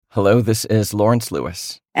Hello, this is Lawrence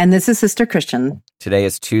Lewis. And this is Sister Christian. Today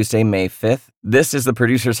is Tuesday, May 5th. This is the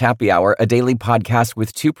Producers Happy Hour, a daily podcast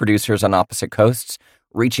with two producers on opposite coasts,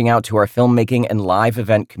 reaching out to our filmmaking and live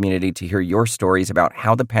event community to hear your stories about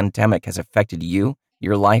how the pandemic has affected you,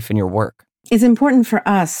 your life, and your work. It's important for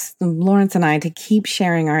us, Lawrence and I, to keep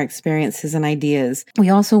sharing our experiences and ideas. We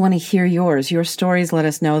also want to hear yours. Your stories let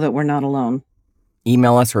us know that we're not alone.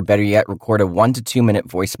 Email us, or better yet, record a 1 to 2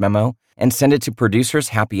 minute voice memo and send it to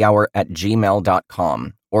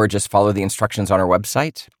producershappyhour@gmail.com, or just follow the instructions on our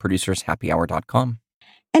website, producershappyhour.com.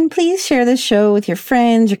 And please share this show with your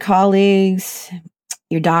friends, your colleagues,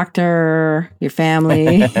 your doctor, your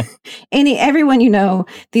family, everyone you know.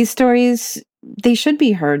 These stories, they should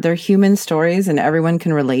be heard. They're human stories and everyone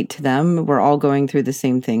can relate to them. We're all going through the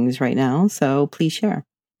same things right now, so please share.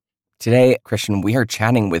 Today, Christian, we are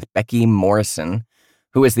chatting with Becky Morrison,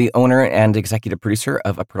 who is the owner and executive producer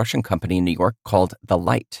of a production company in New York called The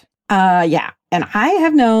Light. Yeah. And I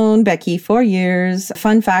have known Becky for years.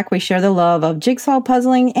 Fun fact, we share the love of jigsaw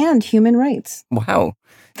puzzling and human rights. Wow.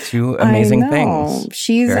 Two amazing things.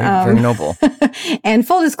 She's very noble. And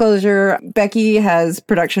full disclosure, Becky has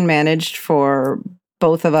production managed for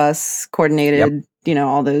both of us, coordinated,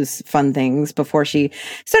 all those fun things before she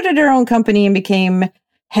started her own company and became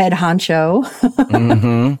head honcho.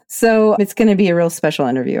 Mm-hmm. So it's going to be a real special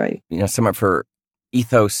interview. Some of her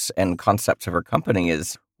ethos and concepts of her company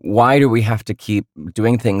is, why do we have to keep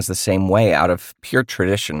doing things the same way out of pure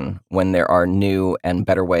tradition when there are new and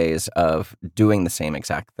better ways of doing the same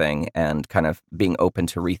exact thing, and kind of being open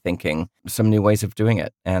to rethinking some new ways of doing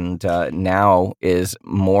it? And now is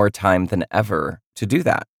more time than ever to do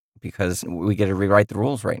that, because we get to rewrite the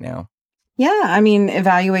rules right now. Yeah,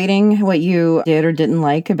 evaluating what you did or didn't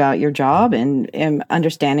like about your job and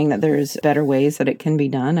understanding that there's better ways that it can be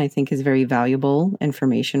done, I think is very valuable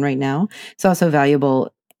information right now. It's also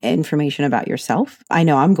valuable information about yourself. I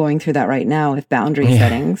know I'm going through that right now with boundary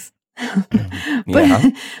settings.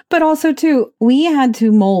 But also, too, we had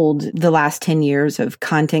to mold the last 10 years of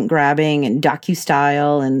content grabbing and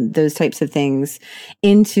docu-style and those types of things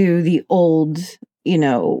into the old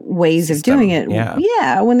ways system of doing it.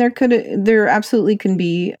 Yeah, when there absolutely can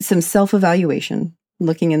be some self-evaluation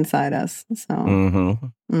looking inside us. So,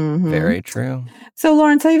 Very true. So,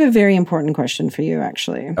 Lawrence, I have a very important question for you,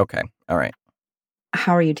 actually. Okay. All right.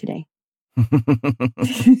 How are you today?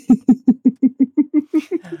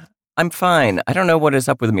 I'm fine. I don't know what is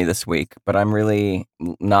up with me this week, but I'm really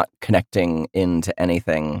not connecting into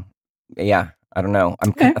anything. Yeah. I don't know.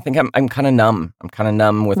 I think I'm kind of numb. I'm kind of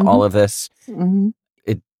numb with all of this. Mm-hmm.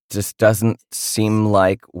 It just doesn't seem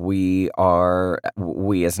like we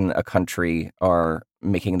as a country are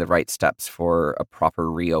making the right steps for a proper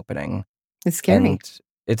reopening. It's scary. And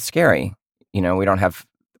it's scary. We don't have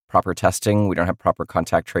proper testing. We don't have proper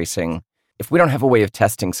contact tracing. If we don't have a way of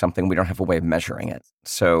testing something, we don't have a way of measuring it.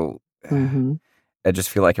 So I just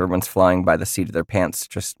feel like everyone's flying by the seat of their pants,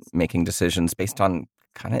 just making decisions based on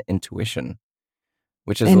kind of intuition.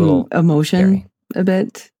 Which is a little emotion, scary. A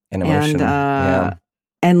bit. And emotion,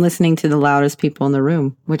 and listening to the loudest people in the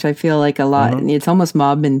room, which I feel like a lot, it's almost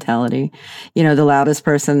mob mentality. The loudest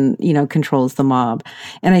person, controls the mob.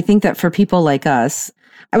 And I think that for people like us,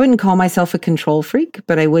 I wouldn't call myself a control freak,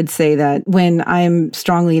 but I would say that when I'm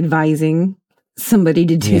strongly advising somebody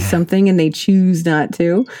to do something and they choose not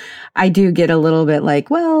to, I do get a little bit like,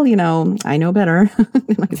 well, I know better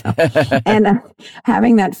myself. And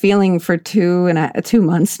having that feeling for 2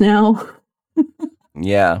 months now.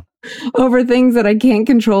 Yeah. Over things that I can't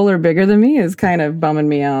control or bigger than me is kind of bumming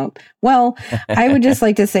me out. Well, I would just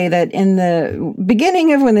like to say that in the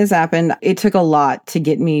beginning of when this happened, it took a lot to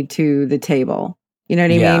get me to the table. You know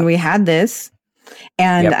what I mean? We had this.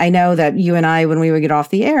 And I know that you and I, when we would get off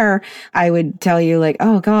the air, I would tell you like,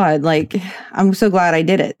 oh God, like, I'm so glad I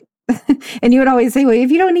did it. And you would always say, well,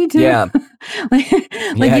 if you don't need to, you don't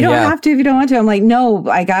have to, if you don't want to. I'm like, no,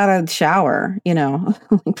 I gotta shower,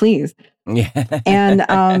 please. Yeah. And,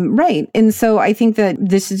 right. And so I think that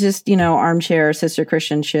this is just, armchair Sister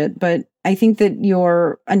Christian shit, but I think that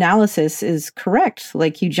your analysis is correct.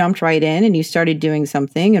 Like you jumped right in and you started doing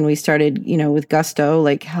something, and we started, with gusto,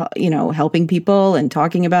 like, helping people and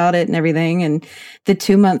talking about it and everything. And the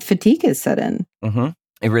 2-month fatigue has set in. Mm-hmm.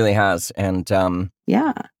 It really has. And,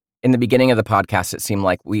 in the beginning of the podcast, it seemed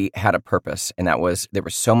like we had a purpose, and that was there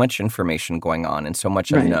was so much information going on and so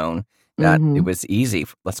much unknown that it was easy.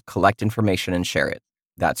 Let's collect information and share it.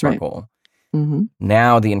 That's our goal. Mm-hmm.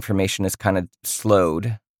 Now the information is kind of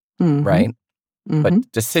slowed, right? Mm-hmm.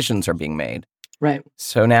 But decisions are being made. Right.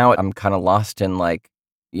 So now I'm kind of lost in like,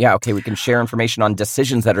 we can share information on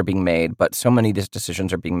decisions that are being made, but so many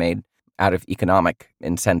decisions are being made out of economic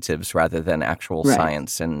incentives rather than actual Right.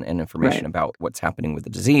 science and information Right. about what's happening with the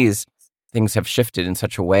disease. Things have shifted in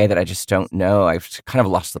such a way that I just don't know. I've kind of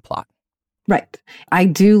lost the plot. Right. I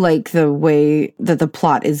do like the way that the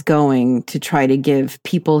plot is going to try to give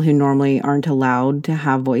people who normally aren't allowed to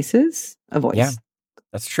have voices a voice. Yeah,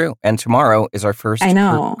 that's true. And tomorrow is our first I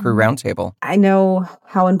know. crew roundtable. I know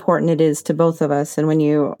how important it is to both of us. And when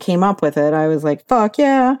you came up with it, I was like, fuck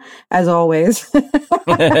yeah, as always.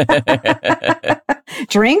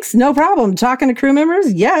 Drinks, no problem. Talking to crew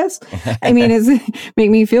members, yes. I mean, it's make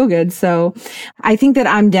me feel good. So I think that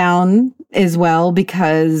I'm down as well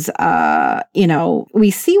because, we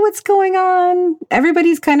see what's going on.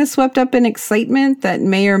 Everybody's kind of swept up in excitement that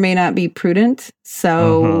may or may not be prudent.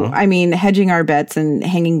 So, I mean, hedging our bets and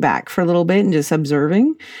hanging back for a little bit and just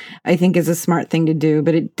observing, I think is a smart thing to do.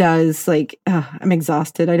 But it does, I'm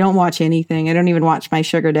exhausted. I don't watch anything. I don't even watch my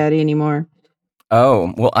sugar daddy anymore.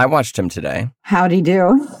 Oh, well, I watched him today. How'd he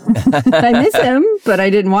do? I miss him, but I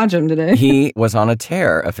didn't watch him today. He was on a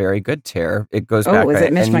tear, a very good tear. It goes back. Oh, was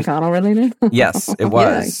it Mitch McConnell related? Yes, it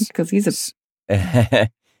was. Because he's a...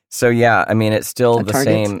 So, yeah, I mean, it's still the target.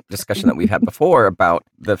 same discussion that we've had before about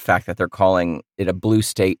the fact that they're calling it a blue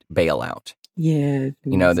state bailout. Yeah.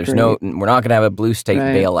 There's we're not going to have a blue state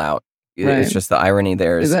bailout. Right. It's just the irony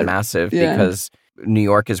there is massive because New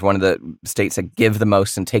York is one of the states that give the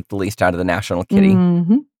most and take the least out of the national kitty.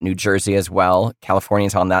 Mm-hmm. New Jersey as well.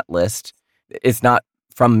 California's on that list. It's not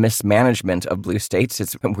from mismanagement of blue states.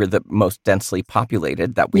 It's we're the most densely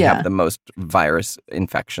populated that we have the most virus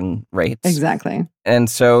infection rates. Exactly. And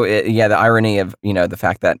so, the irony of, the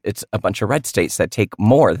fact that it's a bunch of red states that take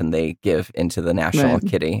more than they give into the national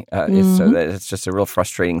kitty is so that it's just a real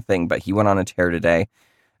frustrating thing. But he went on a tear today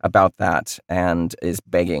about that and is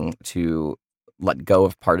begging to let go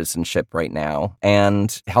of partisanship right now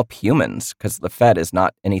and help humans because the Fed is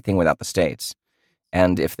not anything without the states.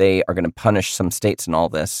 And if they are going to punish some states in all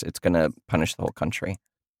this, it's going to punish the whole country.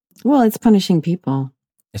 Well, it's punishing people.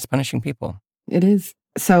 It's punishing people. It is.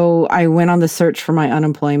 So I went on the search for my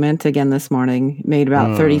unemployment again this morning, made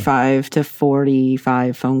about 35 to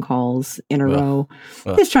 45 phone calls in a row.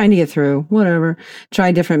 Just trying to get through, whatever.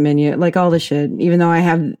 Try different menu, like all the shit, even though I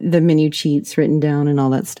have the menu cheats written down and all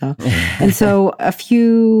that stuff. And so a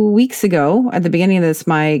few weeks ago, at the beginning of this,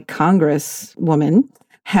 my congresswoman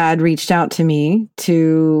had reached out to me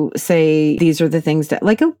to say, these are the things that,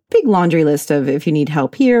 like a big laundry list of if you need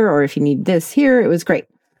help here or if you need this here. It was great.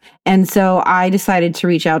 And so I decided to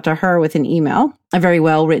reach out to her with an email, a very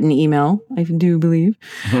well-written email, I do believe.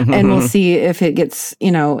 And we'll see if it gets,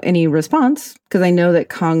 any response. Because I know that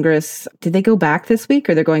Congress, did they go back this week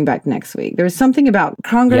or they're going back next week? There was something about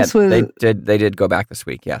Congress was... They did go back this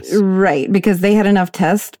week, yes. Right, because they had enough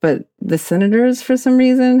tests, but the senators, for some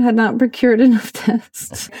reason, had not procured enough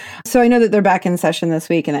tests. So I know that they're back in session this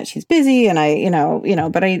week and that she's busy. And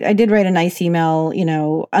but I did write a nice email,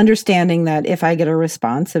 understanding that if I get a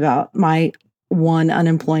response about my one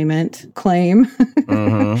unemployment claim,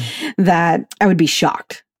 that I would be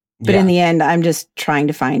shocked. But in the end, I'm just trying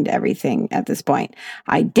to find everything at this point.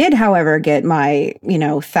 I did, however, get my,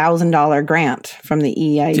 $1,000 grant from the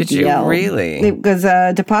EIDL. Did you really? It was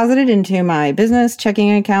deposited into my business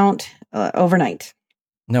checking account overnight.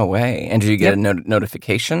 No way. And did you get a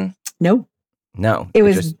notification? Nope. No. It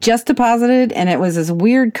was just deposited, and it was this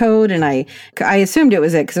weird code, and I assumed it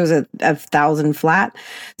was it because it was a 1,000 flat.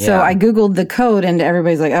 So I Googled the code, and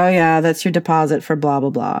everybody's like, oh, yeah, that's your deposit for blah, blah,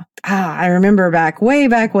 blah. I remember way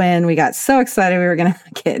back when we got so excited we were going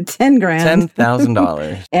to get 10 grand.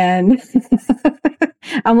 $10,000. And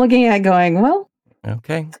I'm looking at going, well,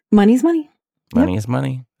 okay. Money's money. Money is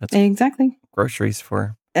money. That's exactly. Groceries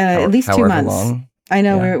for at least 2 months. Long. I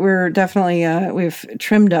know we're definitely, we've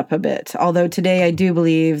trimmed up a bit. Although today I do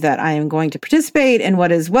believe that I am going to participate in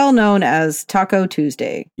what is well known as Taco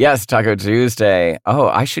Tuesday. Yes, Taco Tuesday. Oh,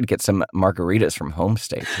 I should get some margaritas from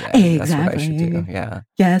Homestay today. Exactly. That's what I should do. Yeah.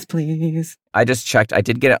 Yes, please. I just checked. I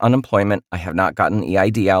did get unemployment. I have not gotten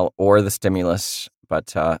EIDL or the stimulus,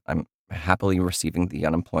 but I'm happily receiving the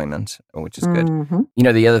unemployment, which is good.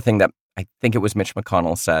 The other thing that I think it was Mitch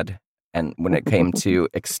McConnell said, and when it came to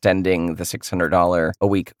extending the $600 a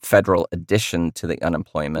week federal addition to the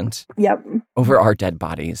unemployment over our dead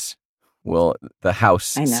bodies, will the House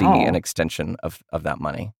see an extension of that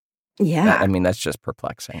money? Yeah. That's just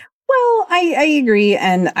perplexing. Well, I agree.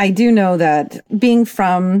 And I do know that being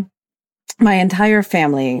from my entire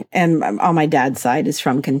family and on my dad's side is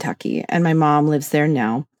from Kentucky, and my mom lives there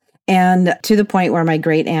now. And to the point where my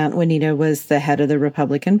great aunt Juanita was the head of the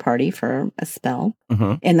Republican Party for a spell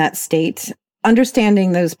in that state.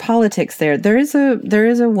 understanding those politics there is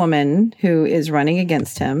a woman who is running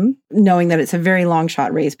against him, knowing that it's a very long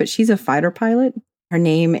shot race, but she's a fighter pilot. Her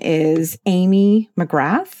name is Amy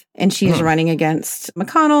McGrath, and she is running against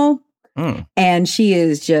McConnell. And she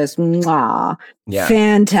is just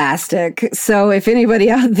fantastic. So if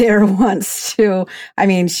anybody out there wants to,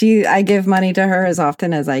 I give money to her as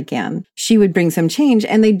often as I can. She would bring some change.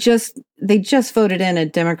 And they just voted in a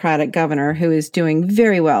Democratic governor who is doing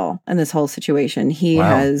very well in this whole situation. He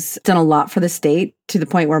has done a lot for the state to the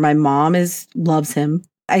point where my mom loves him.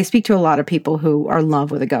 I speak to a lot of people who are in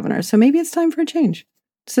love with the governor. So maybe it's time for a change.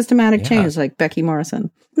 Systematic change, like Becky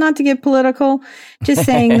Morrison. Not to get political, just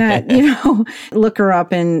saying that, look her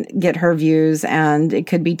up and get her views. And it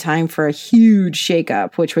could be time for a huge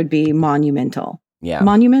shakeup, which would be monumental. Yeah.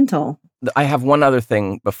 Monumental. I have one other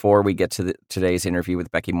thing before we get to today's interview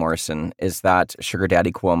with Becky Morrison, is that Sugar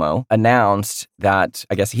Daddy Cuomo announced that,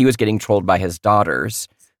 I guess, he was getting trolled by his daughters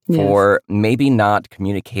for maybe not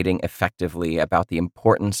communicating effectively about the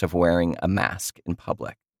importance of wearing a mask in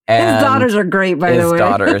public. And his daughters are great, by the way. His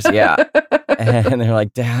daughters, yeah. And they're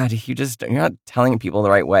like, Dad, you're not telling people the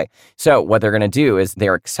right way. So what they're going to do is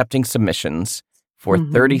they're accepting submissions for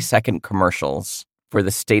 30-second commercials for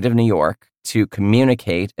the state of New York to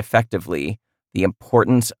communicate effectively the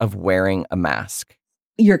importance of wearing a mask.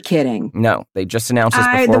 You're kidding. No, they just announced this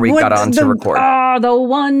before we got on to record. Oh, the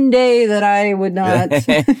one day that I would not.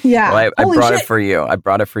 Yeah. Well, I brought it for you. I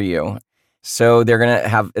brought it for you. So they're going to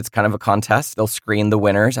have, it's kind of a contest. They'll screen the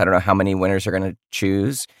winners. I don't know how many winners are going to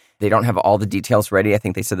choose. They don't have all the details ready. I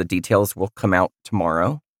think they said the details will come out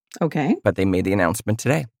tomorrow. Okay. But they made the announcement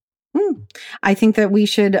today. I think that we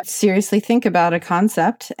should seriously think about a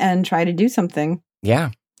concept and try to do something. Yeah.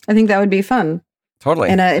 I think that would be fun. Totally.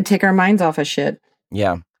 And take our minds off of shit.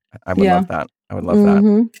 Yeah. I would love that. I would love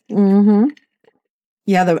that. Mm-hmm.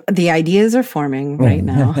 Yeah, the ideas are forming right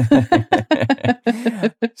now.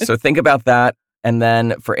 So think about that. And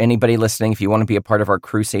then for anybody listening, if you want to be a part of our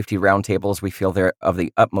crew safety roundtables, we feel they're of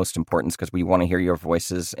the utmost importance because we want to hear your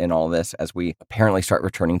voices in all this as we apparently start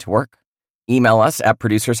returning to work. Email us at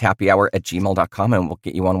producershappyhour@gmail.com and we'll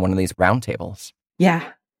get you on one of these roundtables. Yeah,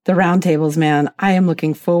 the roundtables, man. I am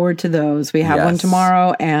looking forward to those. We have one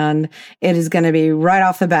tomorrow and it is going to be right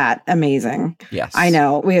off the bat amazing. Yes. I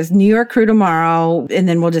know. We have New York crew tomorrow and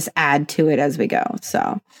then we'll just add to it as we go. So,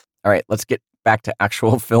 all right, let's get back to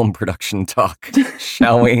actual film production talk,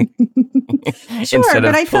 shall we? Sure, instead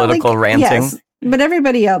of political ranting. Yes, but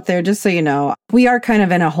everybody out there, just so you know, we are kind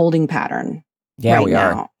of in a holding pattern. Yeah, right we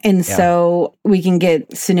now. are. And so we can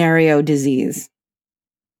get scenario disease,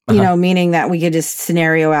 meaning that we could just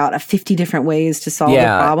scenario out 50 different ways to solve the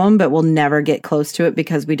problem, but we'll never get close to it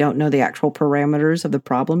because we don't know the actual parameters of the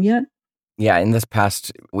problem yet. Yeah, in this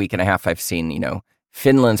past week and a half, I've seen,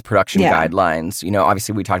 Finland's production guidelines.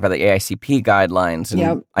 Obviously we talked about the AICP guidelines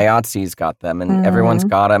and IATSE's got them and everyone's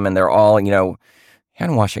got them and they're all,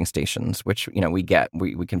 hand washing stations, which, we get.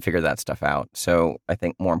 We can figure that stuff out. So I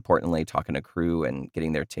think more importantly, talking to crew and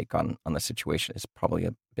getting their take on the situation is probably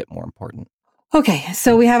a bit more important. Okay,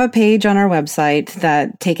 so we have a page on our website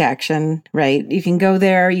that Take Action, right? You can go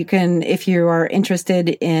there. You can, if you are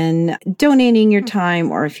interested in donating your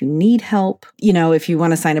time or if you need help, if you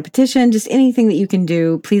want to sign a petition, just anything that you can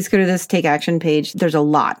do, please go to this Take Action page. There's a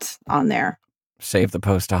lot on there. Save the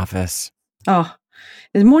post office. Oh,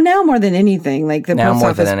 there's more than anything. Like the now post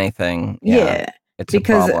more office. than anything. Yeah. It's a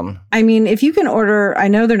problem. If you can order, I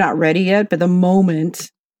know they're not ready yet, but the moment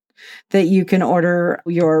that you can order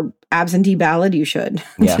your absentee ballot, you should,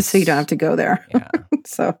 just so you don't have to go there. Yeah.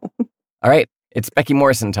 So, all right, it's Becky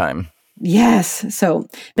Morrison time. Yes. So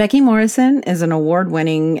Becky Morrison is an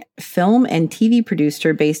award-winning film and TV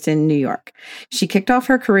producer based in New York. She kicked off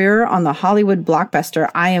her career on the Hollywood blockbuster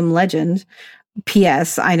I Am Legend.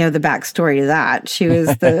 P.S. I know the backstory to that. She was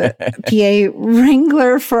the PA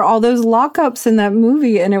wrangler for all those lockups in that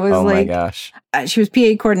movie. And it was my gosh. She was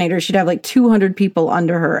PA coordinator. She'd have 200 people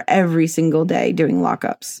under her every single day doing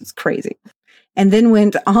lockups. It's crazy. And then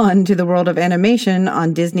went on to the world of animation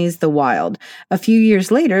on Disney's The Wild. A few years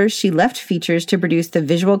later, she left features to produce the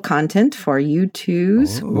visual content for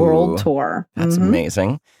U2's World Tour. That's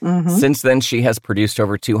amazing. Since then, she has produced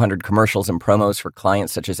over 200 commercials and promos for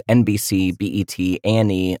clients such as NBC, BET,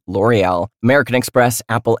 A&E, L'Oreal, American Express,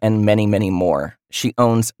 Apple, and many, many more. She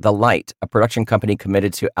owns The Light, a production company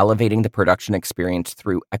committed to elevating the production experience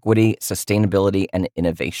through equity, sustainability, and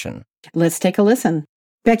innovation. Let's take a listen.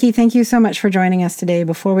 Becky, thank you so much for joining us today.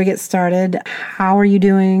 Before we get started, how are you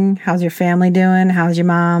doing? How's your family doing? How's your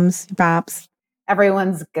moms, your pops?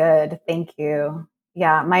 Everyone's good. Thank you.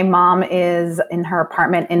 Yeah, my mom is in her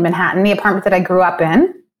apartment in Manhattan, the apartment that I grew up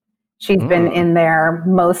in. She's been in there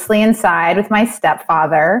mostly inside with my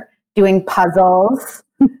stepfather, doing puzzles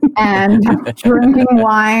and drinking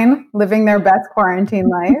wine, living their best quarantine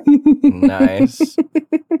life. Nice.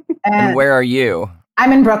 And where are you?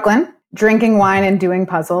 I'm in Brooklyn, drinking wine and doing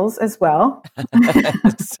puzzles as well.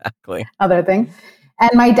 Exactly. Other thing. And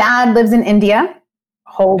my dad lives in India.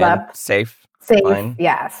 Hold And up. Safe. Safe. Fine?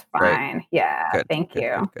 Yes, Great. fine. Yeah. Good. Thank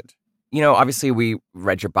you. Good. You know, obviously we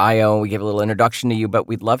read your bio, we gave a little introduction to you, but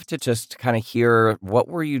we'd love to just kind of hear, what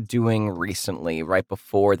were you doing recently, right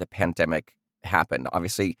before the pandemic happened?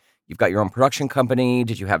 Obviously, you've got your own production company.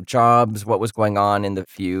 Did you have jobs? What was going on in the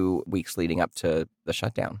few weeks leading up to the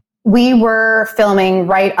shutdown? We were filming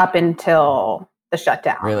right up until the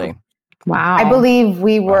shutdown. Really? Wow. I believe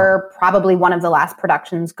we were probably one of the last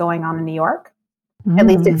productions going on in New York. At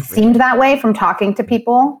least it seemed that way from talking to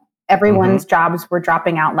people. Everyone's jobs were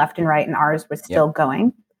dropping out left and right, and ours was still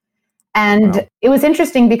going. And it was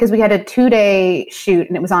interesting because we had a 2-day shoot,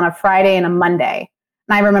 and it was on a Friday and a Monday.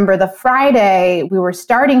 And I remember the Friday, we were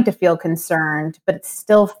starting to feel concerned, but it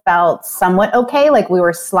still felt somewhat okay. Like we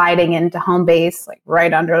were sliding into home base, like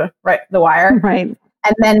right under the wire. Right.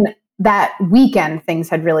 And then that weekend, things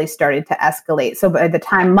had really started to escalate. So by the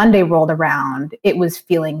time Monday rolled around, it was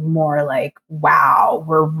feeling more like, wow,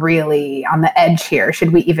 we're really on the edge here.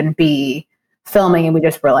 Should we even be filming? And we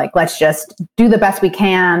just were like, let's just do the best we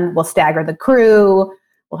can. We'll stagger the crew.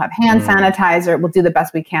 We'll have hand sanitizer. We'll do the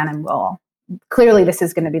best we can. And clearly this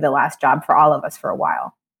is going to be the last job for all of us for a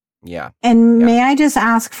while. Yeah. And may I just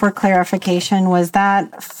ask for clarification, was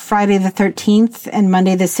that Friday the 13th and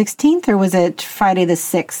Monday the 16th, or was it Friday the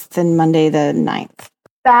 6th and Monday the 9th?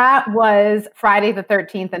 That was Friday the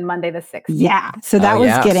 13th and Monday the 16th. Yeah. So that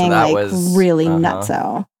was getting really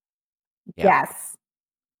nutso. Yeah. Yes.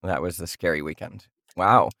 That was the scary weekend.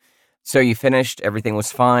 Wow. So you finished, everything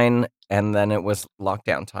was fine, and then it was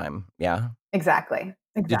lockdown time. Yeah. Exactly.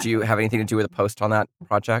 Did you have anything to do with the post on that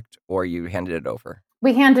project, or you handed it over?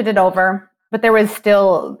 We handed it over, but there was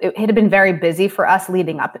still, it had been very busy for us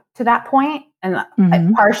leading up to that point, and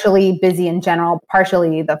partially busy in general,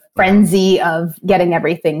 partially the frenzy of getting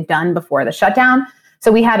everything done before the shutdown.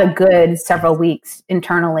 So we had a good several weeks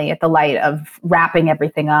internally at the light of wrapping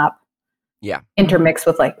everything up. Yeah. Intermixed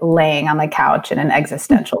with like laying on the couch in an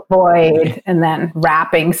existential void and then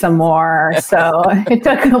wrapping some more. So it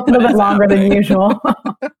took a little bit longer than usual.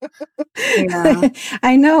 Yeah.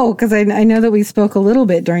 I know, because I know that we spoke a little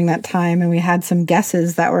bit during that time and we had some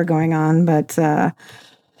guesses that were going on, but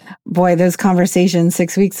boy, those conversations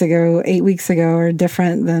 6 weeks ago, 8 weeks ago are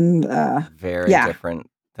different than very different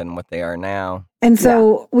than what they are now. And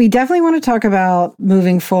so we definitely want to talk about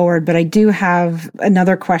moving forward, but I do have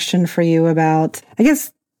another question for you about, I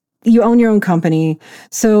guess you own your own company.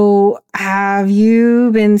 So have you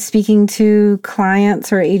been speaking to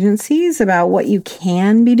clients or agencies about what you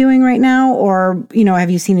can be doing right now? Or, have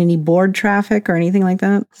you seen any board traffic or anything like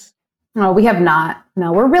that? No, we have not.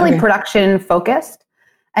 No, we're really production focused.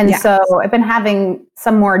 And so I've been having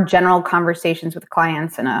some more general conversations with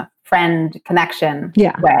clients in a friend connection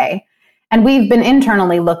way. And we've been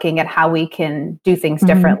internally looking at how we can do things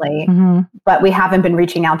differently, but we haven't been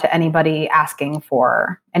reaching out to anybody asking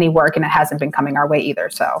for any work, and it hasn't been coming our way either.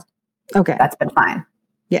 So that's been fine.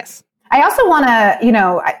 Yes. I also want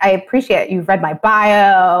to, I appreciate you've read my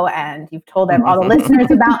bio and you've told all the listeners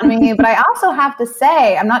about me, but I also have to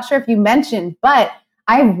say, I'm not sure if you mentioned, but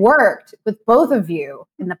I've worked with both of you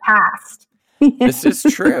in the past. This is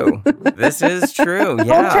true. Yeah.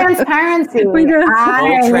 Full transparency.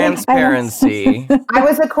 Full transparency. I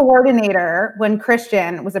was a coordinator when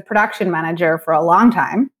Christian was a production manager for a long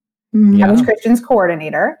time. I was Christian's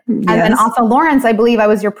coordinator. And then also Lawrence, I believe I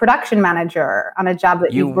was your production manager on a job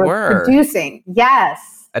that you were producing.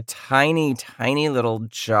 Yes. A tiny, tiny little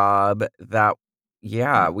job that,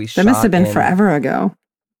 we shot. That must have been forever ago.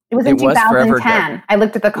 It was in 2010. I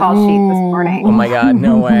looked at the call sheet this morning. Oh my God,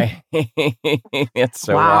 no way. It's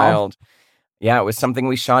so wild. Yeah, it was something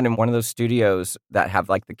we shot in one of those studios that have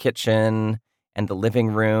like the kitchen and the living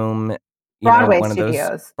room. Broadway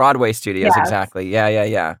studios. Broadway studios, exactly.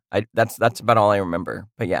 Yeah. That's about all I remember.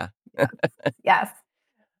 But yeah. Yes.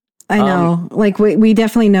 I know. Like we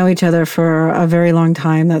definitely know each other for a very long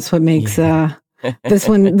time. That's what makes this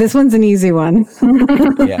one's an easy one.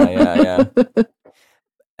 Yeah.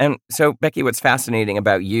 And so, Becky, what's fascinating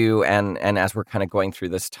about you, and as we're kind of going through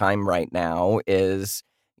this time right now, is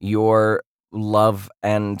your love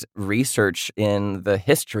and research in the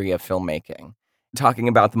history of filmmaking. Talking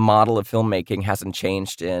about the model of filmmaking hasn't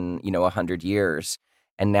changed in, 100 years.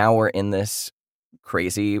 And now we're in this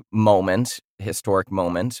crazy moment, historic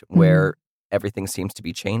moment, where everything seems to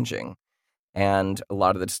be changing. And a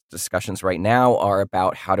lot of the discussions right now are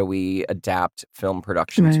about how do we adapt film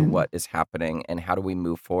production to what is happening and how do we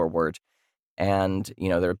move forward. And,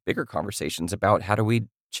 there are bigger conversations about how do we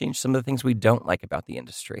change some of the things we don't like about the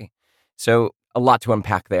industry. So a lot to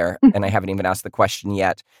unpack there. And I haven't even asked the question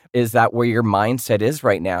yet. Is that where your mindset is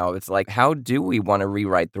right now? It's like, how do we want to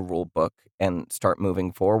rewrite the rule book and start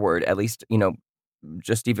moving forward? At least,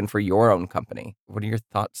 just even for your own company. What are your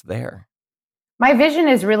thoughts there? My vision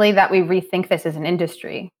is really that we rethink this as an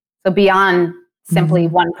industry. So beyond simply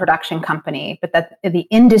one production company, but that the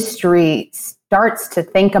industry starts to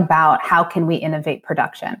think about how can we innovate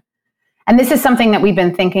production. And this is something that we've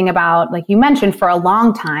been thinking about, like you mentioned, for a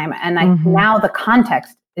long time. And now the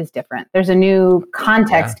context is different. There's a new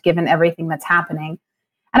context given everything that's happening.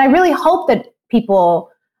 And I really hope that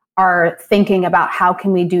people are thinking about how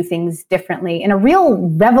can we do things differently in a real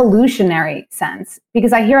revolutionary sense,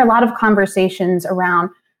 because I hear a lot of conversations around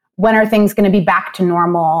when are things going to be back to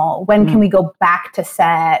normal? When can we go back to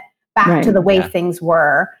set, back to the way things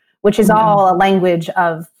were, which is all a language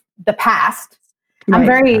of the past. I'm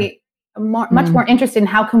very much more interested in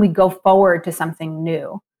how can we go forward to something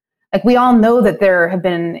new. Like we all know that there have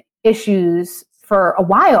been issues for a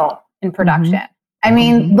while in production. I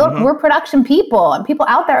mean, look, we're production people, and people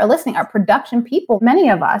out there are listening are production people, many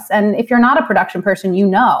of us. And if you're not a production person,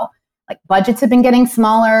 like budgets have been getting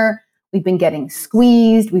smaller. We've been getting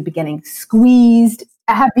squeezed. We've been getting squeezed.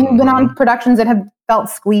 Have you been on productions that have felt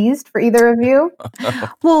squeezed for either of you?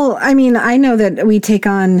 Well, I mean, I know that we take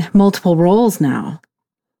on multiple roles now.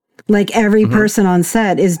 Like every person on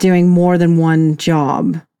set is doing more than one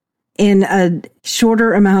job in a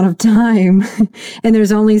shorter amount of time. And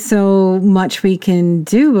there's only so much we can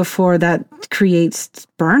do before that creates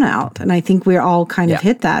burnout. And I think we're all kind of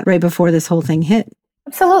hit that right before this whole thing hit.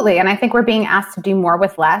 Absolutely. And I think we're being asked to do more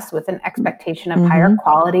with less, with an expectation of higher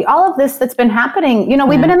quality. All of this that's been happening,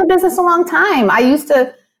 we've been in the business a long time. I used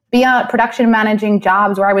to be a production managing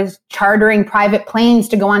jobs where I was chartering private planes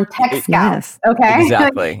to go on tech scouts. Okay.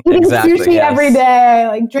 Exactly. Eating sushi every day,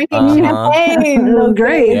 like drinking champagne. It was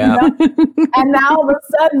great. And now all of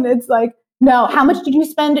a sudden it's like, no, how much did you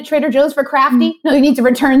spend at Trader Joe's for Crafty? No, you need to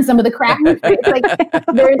return some of the Crafty.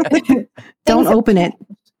 Don't open it.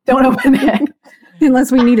 Don't open it.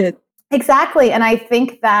 Unless we need it. Exactly. And I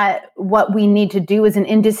think that what we need to do as an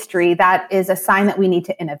industry, that is a sign that we need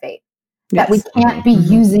to innovate. That we can't be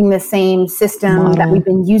using the same system that we've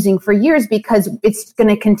been using for years, because it's going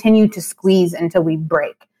to continue to squeeze until we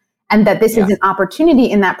break. And that this is an opportunity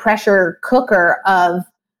in that pressure cooker of,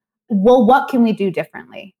 well, what can we do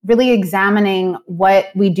differently? Really examining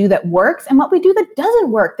what we do that works and what we do that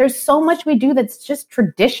doesn't work. There's so much we do that's just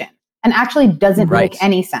tradition and actually doesn't make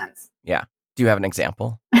any sense. Yeah. Do you have an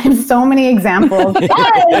example? I have so many examples. Yes!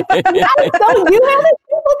 So you have examples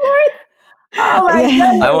for it? Oh my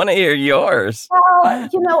goodness. I want to hear yours.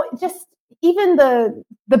 Well, just even the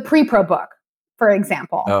pre-pro book, for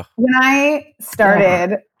example. When I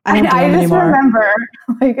started, I just remember.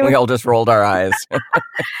 We all just rolled our eyes.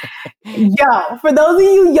 For those of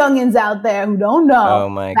you youngins out there who don't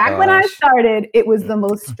know, back when I started, it was the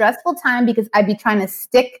most stressful time because I'd be trying to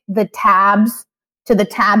stick the tabs to the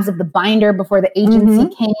tabs of the binder before the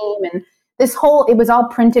agency came, and it was all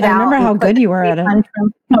printed out. I remember how good you were at it.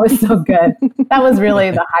 That was so good. That was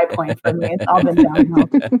really the high point for me. It's all been downhill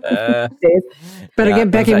days. Better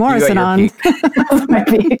get Becky Morrison on. That was my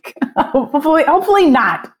peak. Hopefully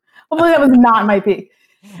not. Hopefully that was not my peak.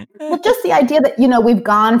 Well, just the idea that, we've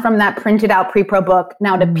gone from that printed out pre-pro book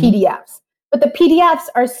now to PDFs. But the PDFs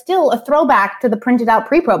are still a throwback to the printed out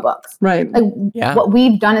pre-pro books. Right. What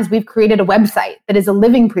we've done is we've created a website that is a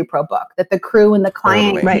living pre-pro book that the crew and the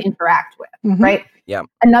client can interact with. Right. Yeah.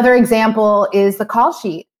 Another example is the call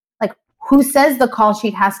sheet. Like, who says the call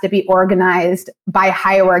sheet has to be organized by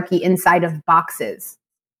hierarchy inside of boxes?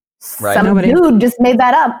 Right. Some dude just made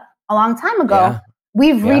that up a long time ago. Yeah.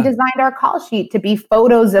 We've redesigned our call sheet to be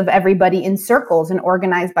photos of everybody in circles and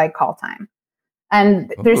organized by call time.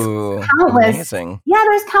 And there's countless,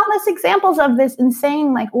 there's countless examples of this and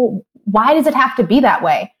saying like, well, why does it have to be that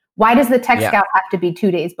way? Why does the tech scout have to be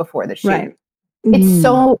 2 days before the shoot? Right. It's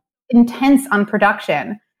so intense on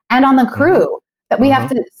production and on the crew that we have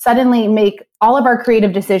to suddenly make all of our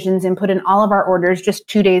creative decisions and put in all of our orders just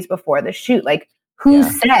 2 days before the shoot. Like, who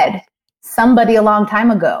said? Somebody a long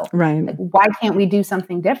time ago. Right. Like, why can't we do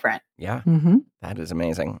something different? Yeah. That is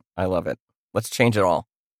amazing. I love it. Let's change it all.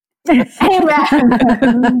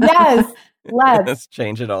 Amen. Yes. Let's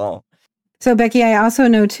change it all. So, Becky, I also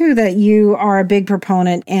know, too, that you are a big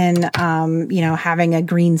proponent in, having a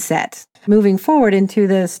green set. Moving forward into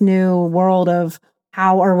this new world of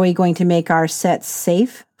how are we going to make our sets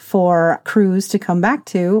safe for crews to come back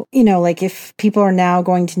to. You know, like if people are now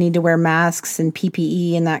going to need to wear masks and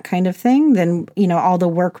PPE and that kind of thing, then, you know, all the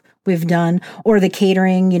work we've done, or the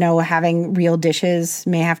catering, you know, having real dishes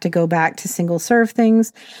may have to go back to single serve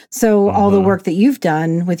things. So all the work that you've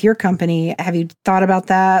done with your company, have you thought about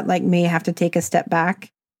that? Like may have to take a step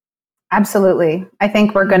back? Absolutely. I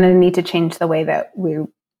think we're going to need to change the way that we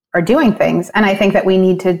are doing things. And I think that we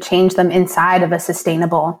need to change them inside of a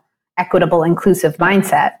sustainable, equitable, inclusive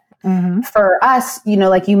mindset. For us, you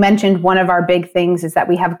know, like you mentioned, one of our big things is that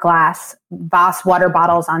we have glass Voss water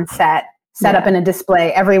bottles on set up in a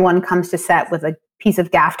display. Everyone comes to set with a piece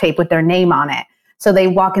of gaff tape with their name on it. So they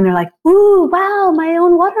walk in, they're like, ooh, wow, my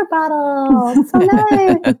own water bottle. It's so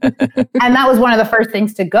nice. And that was one of the first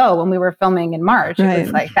things to go when we were filming in March. It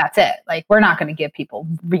was like, that's it. Like, we're not going to give people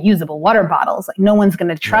reusable water bottles. Like, no one's going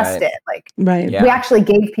to trust it. Like, we actually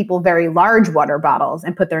gave people very large water bottles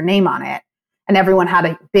and put their name on it. And everyone had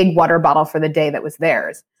a big water bottle for the day that was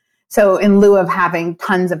theirs. So in lieu of having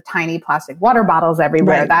tons of tiny plastic water bottles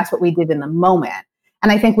everywhere, that's what we did in the moment.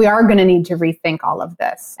 And I think we are going to need to rethink all of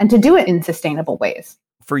this and to do it in sustainable ways.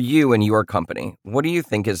 For you and your company, what do you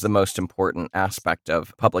think is the most important aspect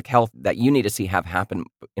of public health that you need to see have happen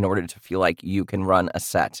in order to feel like you can run a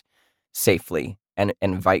set safely and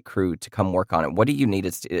invite crew to come work on it? What do you need?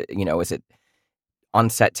 Is it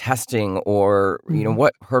on-set testing or, you know,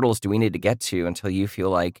 what hurdles do we need to get to until you feel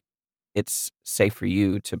like it's safe for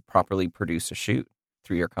you to properly produce a shoot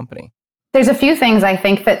through your company? There's a few things. I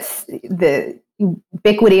think that the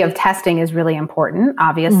ubiquity of testing is really important,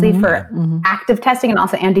 obviously, for active testing and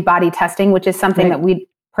also antibody testing, which is something that we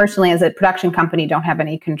personally, as a production company, don't have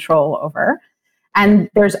any control over. And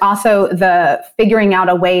there's also the figuring out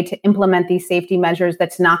a way to implement these safety measures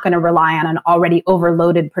that's not going to rely on an already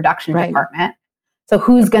overloaded production department. So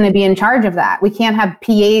who's going to be in charge of that? We can't have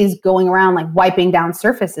PAs going around like wiping down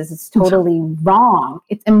surfaces. It's totally wrong.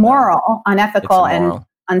 It's immoral, unethical, and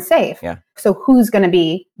unsafe. So who's going to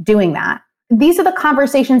be doing that? These are the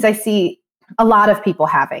conversations I see a lot of people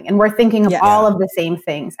having, and we're thinking of all of the same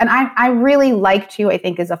things. And I really like to, I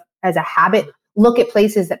think as a habit, look at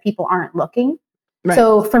places that people aren't looking.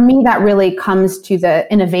 So for me, that really comes to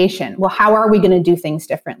the innovation. Well, how are we going to do things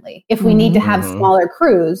differently? If we need to have smaller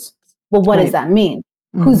crews, well, what does that mean?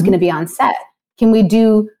 Who's going to be on set? Can we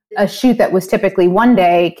do a shoot that was typically one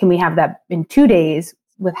day? Can we have that in 2 days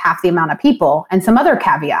with half the amount of people and some other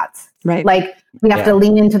caveats? Like we have to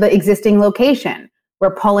lean into the existing location.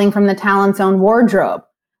 We're pulling from the talent's own wardrobe.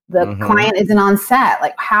 The client isn't on set.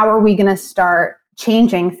 Like, how are we going to start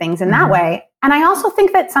changing things in that way? And I also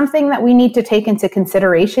think that something that we need to take into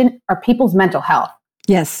consideration are people's mental health.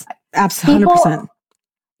 Yes, absolutely. 100%.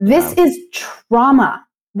 This is trauma.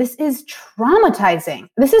 This is traumatizing.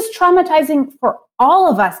 This is traumatizing for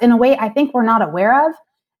all of us in a way I think we're not aware of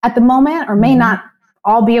at the moment, or may not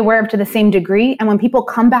all be aware of to the same degree. And when people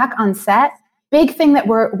come back on set, big thing that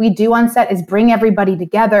we do on set is bring everybody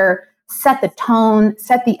together, set the tone,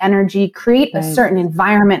 set the energy, create a certain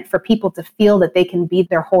environment for people to feel that they can be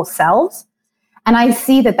their whole selves. And I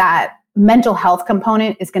see that mental health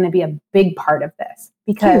component is going to be a big part of this,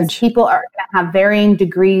 because people are going to have varying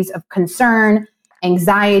degrees of concern,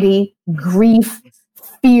 anxiety, grief,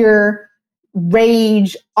 fear,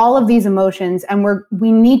 rage, all of these emotions. And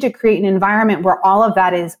we need to create an environment where all of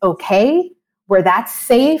that is okay, where that's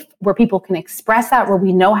safe, where people can express that, where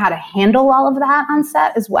we know how to handle all of that on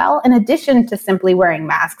set as well, in addition to simply wearing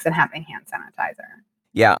masks and having hand sanitizer.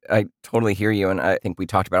 Yeah, I totally hear you. And I think we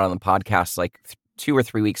talked about it on the podcast, like 2 or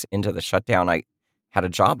 3 weeks into the shutdown, I had a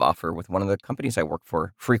job offer with one of the companies I work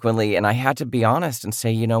for frequently. And I had to be honest and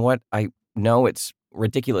say, you know what, I know it's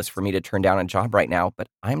ridiculous for me to turn down a job right now, but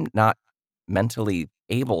I'm not mentally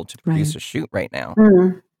able to produce a shoot right now.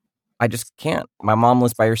 I just can't. My mom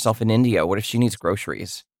lives by herself in India. What if she needs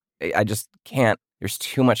groceries? I just can't. There's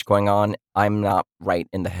too much going on. I'm not right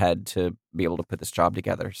in the head to be able to put this job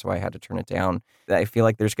together. So I had to turn it down. I feel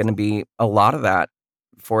like there's going to be a lot of that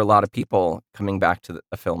for a lot of people coming back to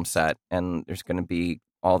a film set. And there's going to be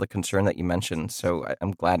all the concern that you mentioned. So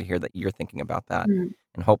I'm glad to hear that you're thinking about that.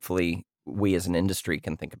 And hopefully we as an industry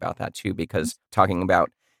can think about that too, because talking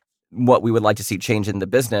about what we would like to see change in the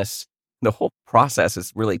business, the whole process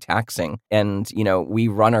is really taxing. And, you know, we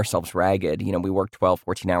run ourselves ragged. You know, we work 12,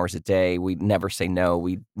 14 hours a day. We never say no.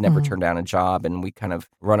 We never turn down a job, and we kind of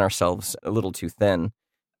run ourselves a little too thin.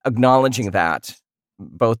 Acknowledging that,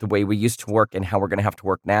 both the way we used to work and how we're going to have to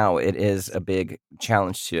work now, it is a big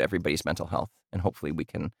challenge to everybody's mental health. And hopefully we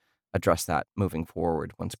can address that moving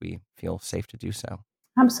forward once we feel safe to do so.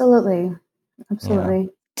 Absolutely.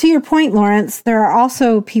 To your point, Lawrence, there are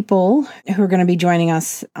also people who are going to be joining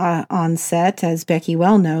us on set, as Becky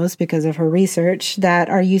well knows because of her research, that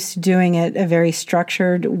are used to doing it a very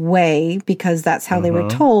structured way because that's how they were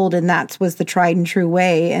told and that was the tried and true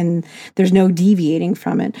way and there's no deviating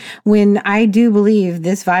from it. When I do believe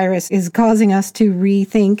this virus is causing us to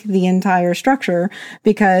rethink the entire structure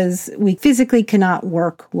because we physically cannot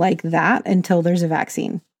work like that until there's a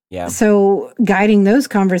vaccine. Yeah. So guiding those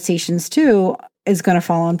conversations too is going to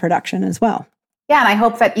fall on production as well. Yeah. And I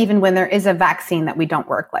hope that even when there is a vaccine that we don't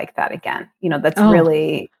work like that again. That's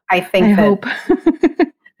really, I hope.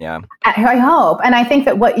 Yeah. I hope. And I think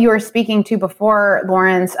that what you were speaking to before,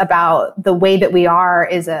 Lawrence, about the way that we are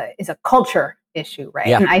is a culture issue, right?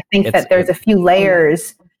 Yeah. And I think that there's a few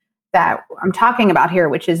layers that I'm talking about here,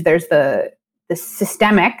 which is there's the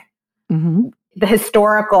systemic, the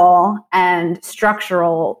historical and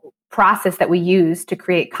structural process that we use to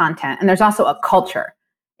create content. And there's also a culture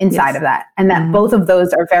inside of that. And that both of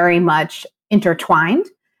those are very much intertwined.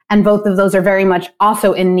 And both of those are very much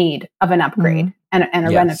also in need of an upgrade and a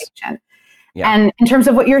renovation. Yeah. And in terms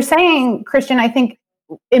of what you're saying, Christian, I think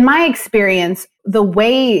in my experience, the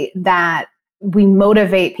way that we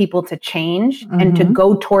motivate people to change and to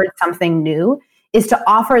go towards something new is to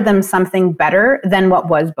offer them something better than what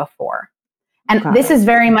was before. And this has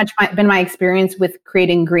very much been my experience with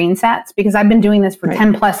creating green sets because I've been doing this for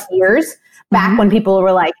 10 plus years back when people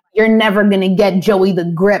were like, you're never going to get Joey the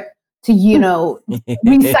Grip to,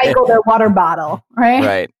 recycle their water bottle.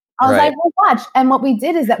 Right. I was like, well, watch. And what we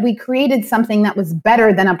did is that we created something that was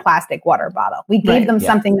better than a plastic water bottle. We gave them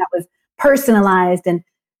something that was personalized and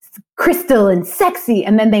crystal and sexy.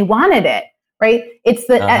 And then they wanted it. Right. It's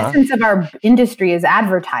the essence of our industry is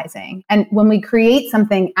advertising. And when we create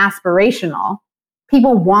something aspirational,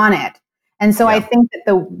 people want it. And so I think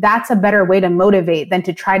that that's a better way to motivate than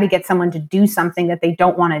to try to get someone to do something that they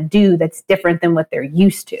don't want to do that's different than what they're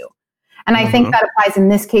used to. And I think that applies in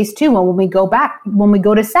this case too. When we go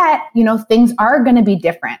to set, things are going to be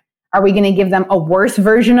different. Are we going to give them a worse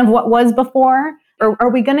version of what was before? Or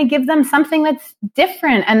are we going to give them something that's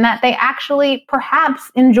different and that they actually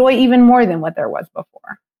perhaps enjoy even more than what there was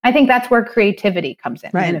before? I think that's where creativity comes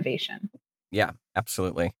in, innovation. Yeah,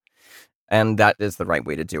 absolutely. And that is the right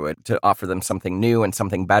way to do it, to offer them something new and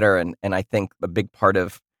something better. And I think a big part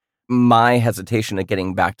of my hesitation of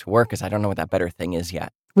getting back to work is I don't know what that better thing is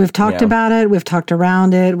yet. We've talked about it. We've talked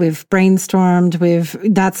around it. We've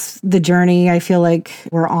brainstormed. That's the journey I feel like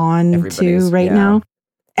we're on now.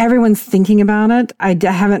 Everyone's thinking about it. I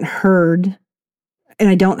haven't heard, and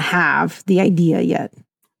I don't have the idea yet.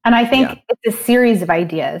 And I think it's a series of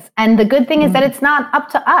ideas. And the good thing is that it's not up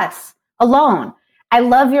to us alone. I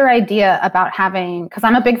love your idea about having, because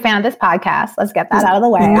I'm a big fan of this podcast. Let's get that out of the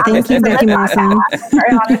way. Thank you, Becky Mawson.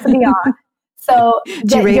 Very honest to be on. So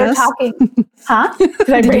you're talking, huh? Did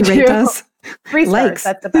I rate you? Us? 3 stars. Likes.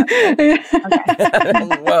 That's the best.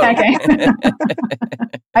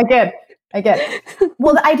 Okay. I get it.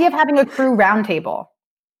 Well, the idea of having a crew roundtable.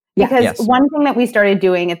 Because one thing that we started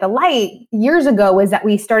doing at The Light years ago was that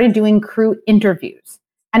we started doing crew interviews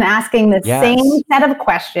and asking the same set of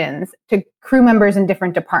questions to crew members in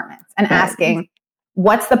different departments and asking,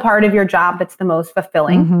 what's the part of your job that's the most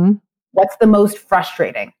fulfilling? What's the most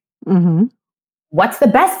frustrating? What's the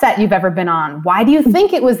best set you've ever been on? Why do you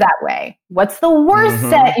think it was that way? What's the worst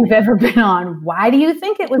set you've ever been on? Why do you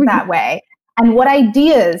think it was that way? And what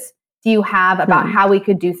ideas do you have about how we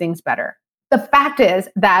could do things better? The fact is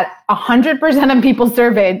that 100% of people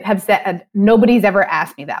surveyed have said, nobody's ever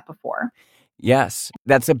asked me that before. Yes,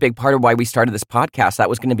 that's a big part of why we started this podcast. That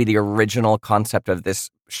was going to be the original concept of this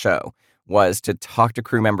show, was to talk to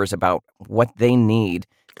crew members about what they need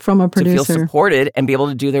from a producer to feel supported and be able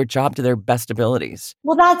to do their job to their best abilities.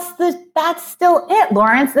 Well, that's still it,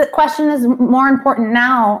 Lawrence. The question is more important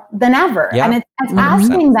now than ever. And it's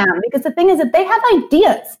asking them, because the thing is that they have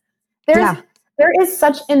ideas. There is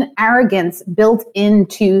such an arrogance built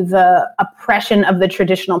into the oppression of the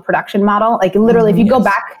traditional production model. Like literally, if you go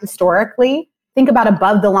back historically, think about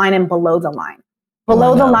above the line and below the line.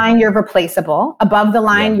 Below the line, you're replaceable. Above the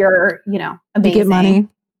line, you're, amazing. You get money.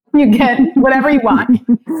 You get whatever you want.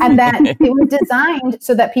 And that it was designed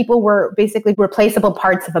so that people were basically replaceable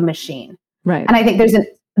parts of a machine. Right. And I think there's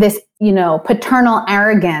this, paternal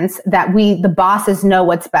arrogance that the bosses know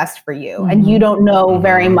what's best for you and you don't know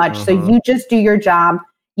very much. So you just do your job.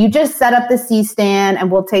 You just set up the C-stand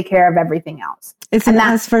and we'll take care of everything else. It's an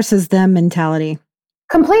us versus them mentality.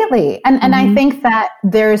 Completely. And I think that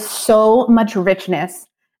there's so much richness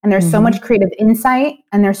and there's so much creative insight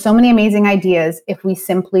and there's so many amazing ideas if we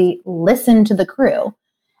simply listen to the crew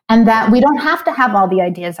And that we don't have to have all the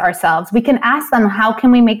ideas ourselves. We can ask them, how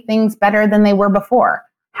can we make things better than they were before?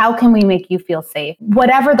 How can we make you feel safe?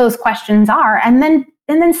 Whatever those questions are, and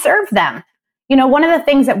then serve them. You know, one of the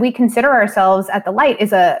things that we consider ourselves at The Light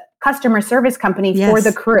is a customer service company for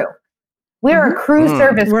the crew. We're a crew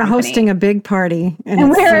service We're company. hosting a big party,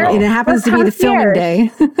 and it happens to be the filming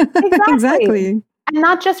day. Exactly. And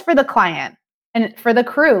not just for the client. And for the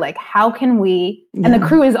crew, like, how can we, and the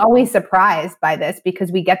crew is always surprised by this because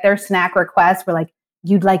we get their snack requests. We're like,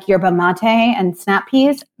 you'd like yerba mate and snap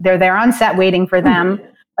peas? They're there on set waiting for them.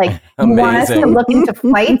 Like, you want us to look into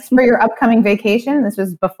flights for your upcoming vacation? This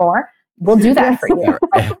was before. We'll do that for you.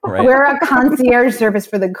 Right. We're a concierge service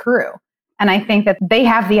for the crew. And I think that they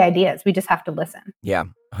have the ideas. We just have to listen. Yeah,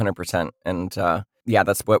 100%. And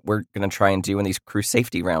that's what we're going to try and do in these crew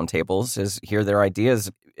safety roundtables is hear their ideas.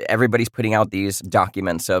 Everybody's putting out these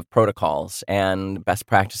documents of protocols and best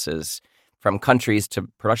practices from countries to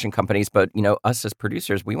production companies. But, you know, us as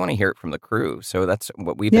producers, we want to hear it from the crew. So that's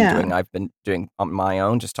what we've been doing. I've been doing on my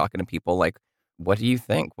own, just talking to people like, what do you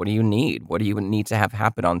think? What do you need? What do you need to have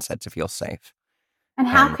happen on set to feel safe? And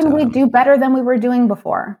how can we do better than we were doing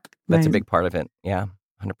before? That's a big part of it. Yeah,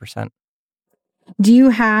 100%. Do you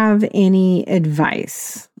have any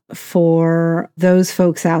advice for those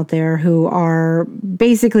folks out there who are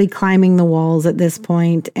basically climbing the walls at this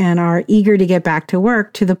point and are eager to get back to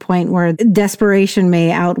work to the point where desperation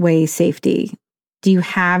may outweigh safety? Do you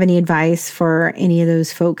have any advice for any of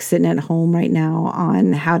those folks sitting at home right now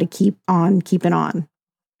on how to keep on keeping on?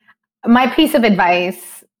 My piece of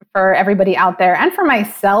advice for everybody out there and for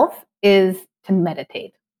myself is to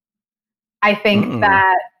meditate. I think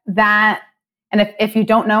that and if you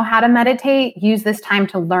don't know how to meditate, use this time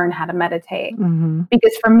to learn how to meditate.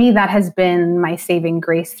 Because for me, that has been my saving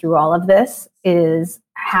grace through all of this, is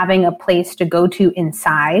having a place to go to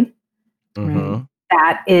inside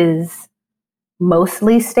that is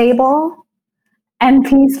mostly stable and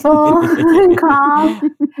peaceful and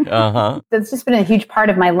calm. That's just been a huge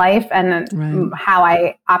part of my life and how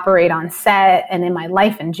I operate on set and in my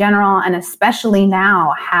life in general. And especially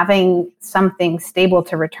now, having something stable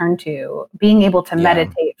to return to, being able to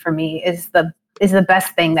meditate for me is the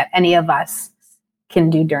best thing that any of us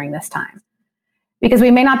can do during this time. Because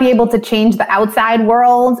we may not be able to change the outside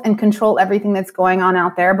world and control everything that's going on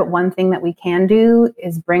out there. But one thing that we can do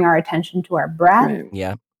is bring our attention to our breath.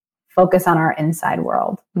 Focus on our inside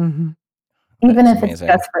world. Even if it's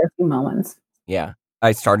just for a few moments. Yeah.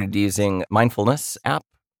 I started using mindfulness app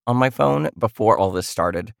on my phone before all this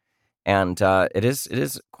started. And it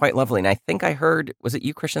is quite lovely. And I think I heard, was it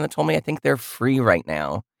you, Christian, that told me? I think they're free right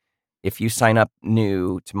now. If you sign up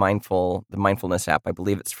new to the mindfulness app, I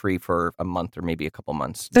believe it's free for a month or maybe a couple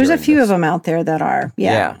months. There's a few of them out there that are.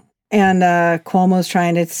 Yeah. And Cuomo's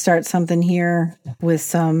trying to start something here with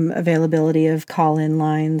some availability of call-in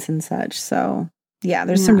lines and such. So,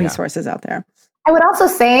 there's some resources out there. I would also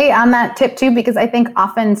say on that tip too, because I think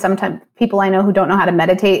often sometimes people I know who don't know how to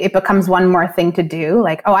meditate, it becomes one more thing to do.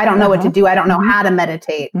 Like, oh, I don't know what to do. I don't know how to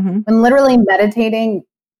meditate. And literally meditating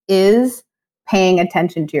is paying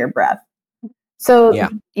attention to your breath. So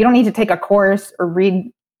you don't need to take a course or read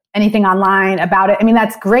anything online about it. I mean,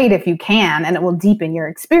 that's great if you can, and it will deepen your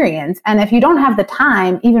experience. And if you don't have the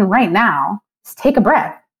time, even right now, just take a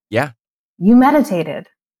breath. Yeah. You meditated.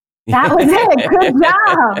 That was it. Good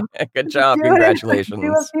job. Good job. Congratulations.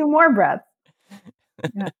 Do a few more breaths.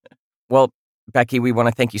 Well, Becky, we want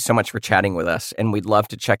to thank you so much for chatting with us. And we'd love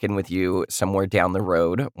to check in with you somewhere down the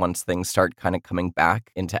road once things start kind of coming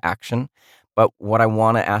back into action. But what I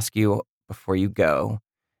want to ask you before you go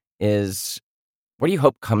is, what do you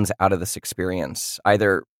hope comes out of this experience,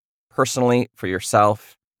 either personally for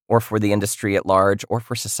yourself or for the industry at large or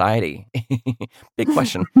for society? Big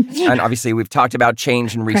question. And obviously we've talked about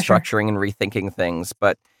change and restructuring and rethinking things,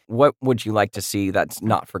 but what would you like to see that's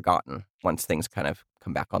not forgotten once things kind of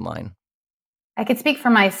come back online? I could speak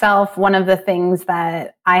for myself. One of the things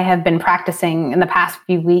that I have been practicing in the past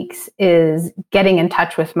few weeks is getting in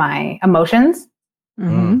touch with my emotions.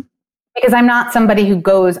 Because I'm not somebody who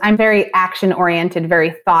I'm very action-oriented,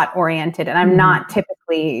 very thought-oriented, and I'm not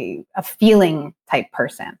typically a feeling type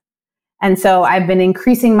person. And so I've been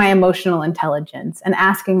increasing my emotional intelligence and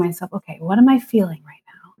asking myself, okay, what am I feeling right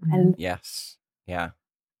now? And yes. Yeah.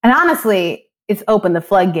 And honestly, it's opened the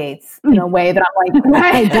floodgates in a way that I'm like, can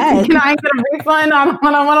I get a refund? I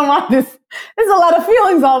don't want this. There's a lot of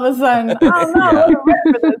feelings all of a sudden. Oh no, I'm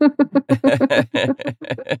ready for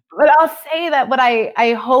this. But I'll say that what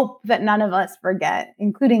I hope that none of us forget,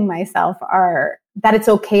 including myself, are that it's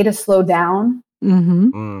okay to slow down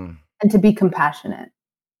and to be compassionate.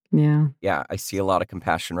 Yeah, I see a lot of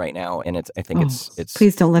compassion right now, and I think it's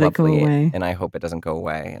please don't let it go lovely, away. and I hope it doesn't go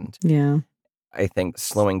away. And yeah, I think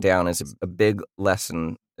slowing down is a big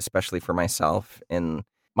lesson, especially for myself. And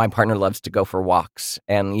my partner loves to go for walks,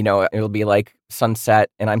 and it'll be like sunset,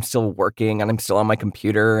 and I'm still working, and I'm still on my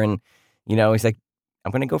computer, and he's like,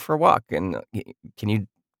 "I'm going to go for a walk, and can you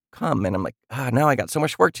come?" And I'm like, "No, I got so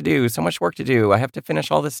much work to do. I have to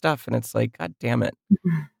finish all this stuff," and it's like, God damn it,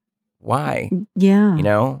 why? Yeah,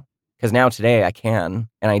 because now today I can,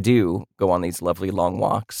 and I do go on these lovely long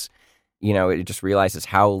walks. It just realizes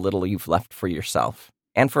how little you've left for yourself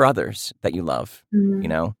and for others that you love,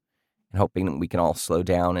 and hoping that we can all slow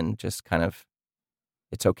down and just kind of,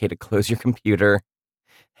 it's okay to close your computer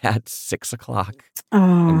at 6:00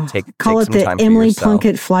 and call take it some the time for Emily yourself.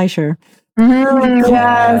 Plunkett Fleischer.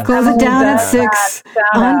 Yes, Close it down at 6.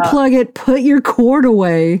 Unplug it. Put your cord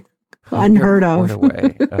away. Unheard of.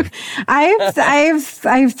 I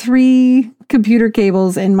have 3 computer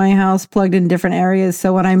cables in my house plugged in different areas.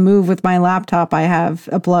 So when I move with my laptop, I have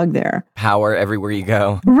a plug there. Power everywhere you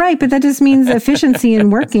go. Right, but that just means efficiency in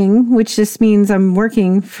working, which just means I'm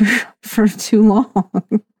working for too long.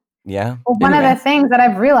 Yeah. Well, one of the things that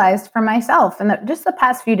I've realized for myself in just the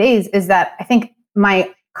past few days is that I think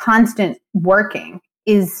my constant working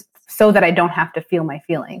is so that I don't have to feel my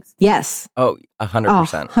feelings. Yes. Oh,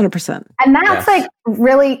 100%. 100%. And that's like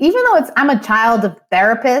really, even though I'm a child of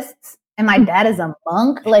therapists and my dad is a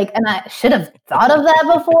monk, and I should have thought of that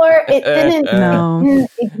before. It didn't,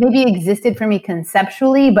 it maybe existed for me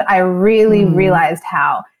conceptually, but I really realized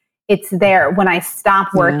how it's there when I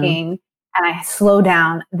stop working and I slow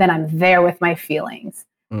down, then I'm there with my feelings.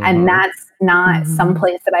 And that's not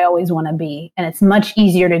someplace that I always want to be. And it's much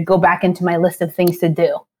easier to go back into my list of things to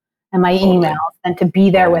do and my emails than to be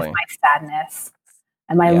there with my sadness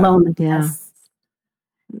and my loneliness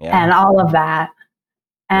and all of that.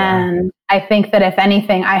 And I think that if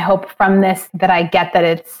anything, I hope from this that I get that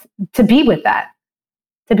it's to be with that,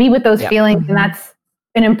 to be with those feelings. And that's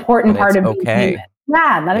an important part of being human.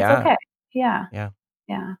 Yeah, that it's okay. Yeah.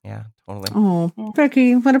 Yeah, totally. Oh,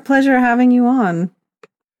 Becky, what a pleasure having you on.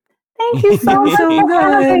 Thank you so much for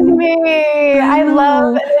having me. I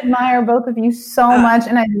love and admire both of you so much.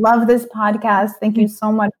 And I love this podcast. Thank you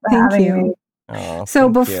so much for having me. Oh, so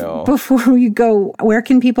before you go, where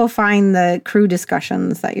can people find the crew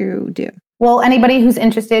discussions that you do? Well, anybody who's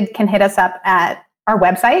interested can hit us up at our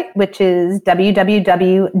website, which is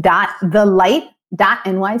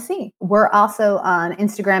www.thelight.nyc. We're also on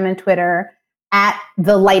Instagram and Twitter at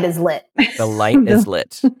The Light is Lit. The Light is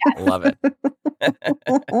Lit. Love it.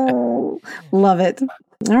 Love it.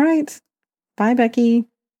 All right. Bye, Becky.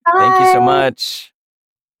 Bye. Thank you so much.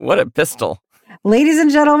 What a pistol. Ladies and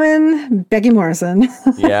gentlemen, Becky Morrison.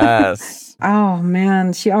 Yes. Oh,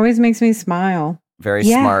 man. She always makes me smile. Very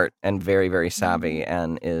smart and very, very savvy,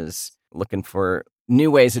 and is looking for new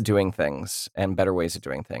ways of doing things and better ways of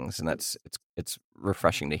doing things. And it's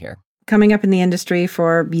refreshing to hear. Coming up in the industry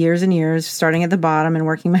for years and years, starting at the bottom and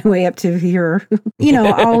working my way up to here,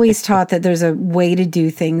 always taught that there's a way to do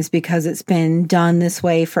things because it's been done this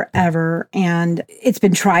way forever and it's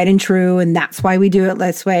been tried and true. And that's why we do it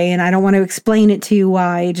this way. And I don't want to explain it to you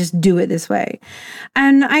why, just do it this way.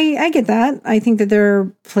 And I get that. I think that there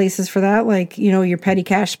are places for that, like, your petty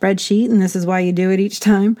cash spreadsheet, and this is why you do it each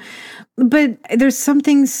time. But there's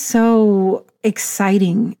something so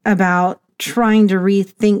exciting about trying to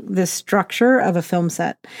rethink the structure of a film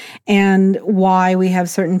set and why we have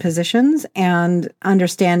certain positions, and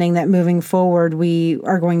understanding that moving forward, we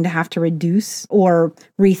are going to have to reduce or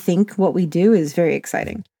rethink what we do is very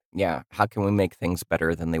exciting. Yeah. How can we make things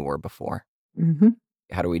better than they were before? Mm-hmm.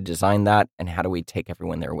 How do we design that? And how do we take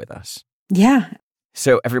everyone there with us? Yeah.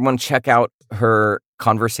 So everyone check out her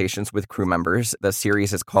conversations with crew members. The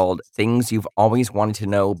series is called Things You've Always Wanted to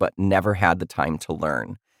Know But Never Had the Time to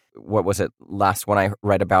Learn. What was it? Last one I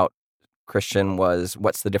read about, Christian, was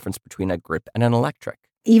what's the difference between a grip and an electric?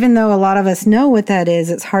 Even though a lot of us know what that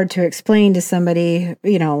is, it's hard to explain to somebody,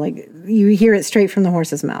 like you hear it straight from the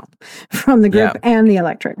horse's mouth, from the grip and the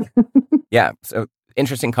electric. Yeah. So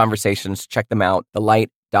interesting conversations. Check them out.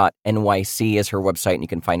 thelight.nyc is her website, and you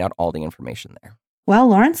can find out all the information there. Well,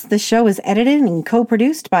 Lawrence, the show is edited and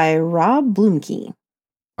co-produced by Rob Bloomkey.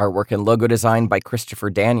 Our work and logo design by Christopher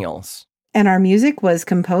Daniels. And our music was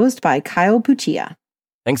composed by Kyle Puccia.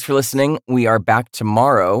 Thanks for listening. We are back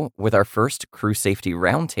tomorrow with our first Crew Safety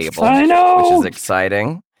Roundtable, I know, which is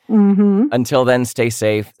exciting. Mm-hmm. Until then, stay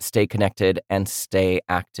safe, stay connected, and stay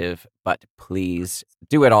active. But please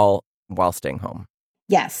do it all while staying home.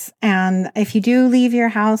 Yes. And if you do leave your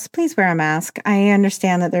house, please wear a mask. I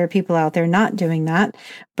understand that there are people out there not doing that,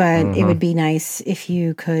 but it would be nice if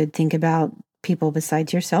you could think about people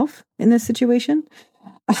besides yourself in this situation.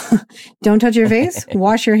 Don't touch your face,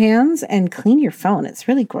 wash your hands, and clean your phone. It's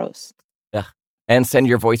really gross. Yeah. And send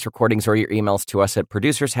your voice recordings or your emails to us at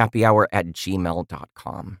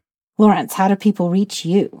producershappyhour@gmail.com. Lawrence, how do people reach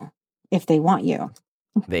you if they want you?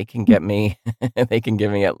 They can get me. They can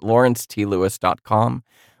get me at lawrencetLewis.com,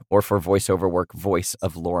 or for voiceover work,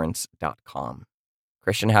 voiceoflawrence.com.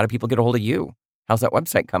 Christian, how do people get a hold of you? How's that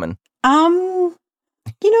website coming? There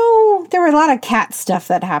were a lot of cat stuff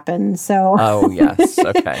that happened. So oh yes,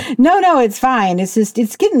 okay. No, it's fine.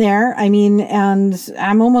 It's getting there. I mean, and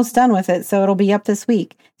I'm almost done with it, so it'll be up this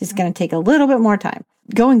week. Just going to take a little bit more time.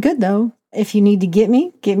 Going good though. If you need to get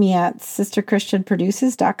me at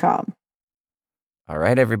sisterchristianproduces.com. All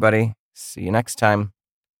right, everybody. See you next time.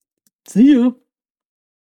 See you.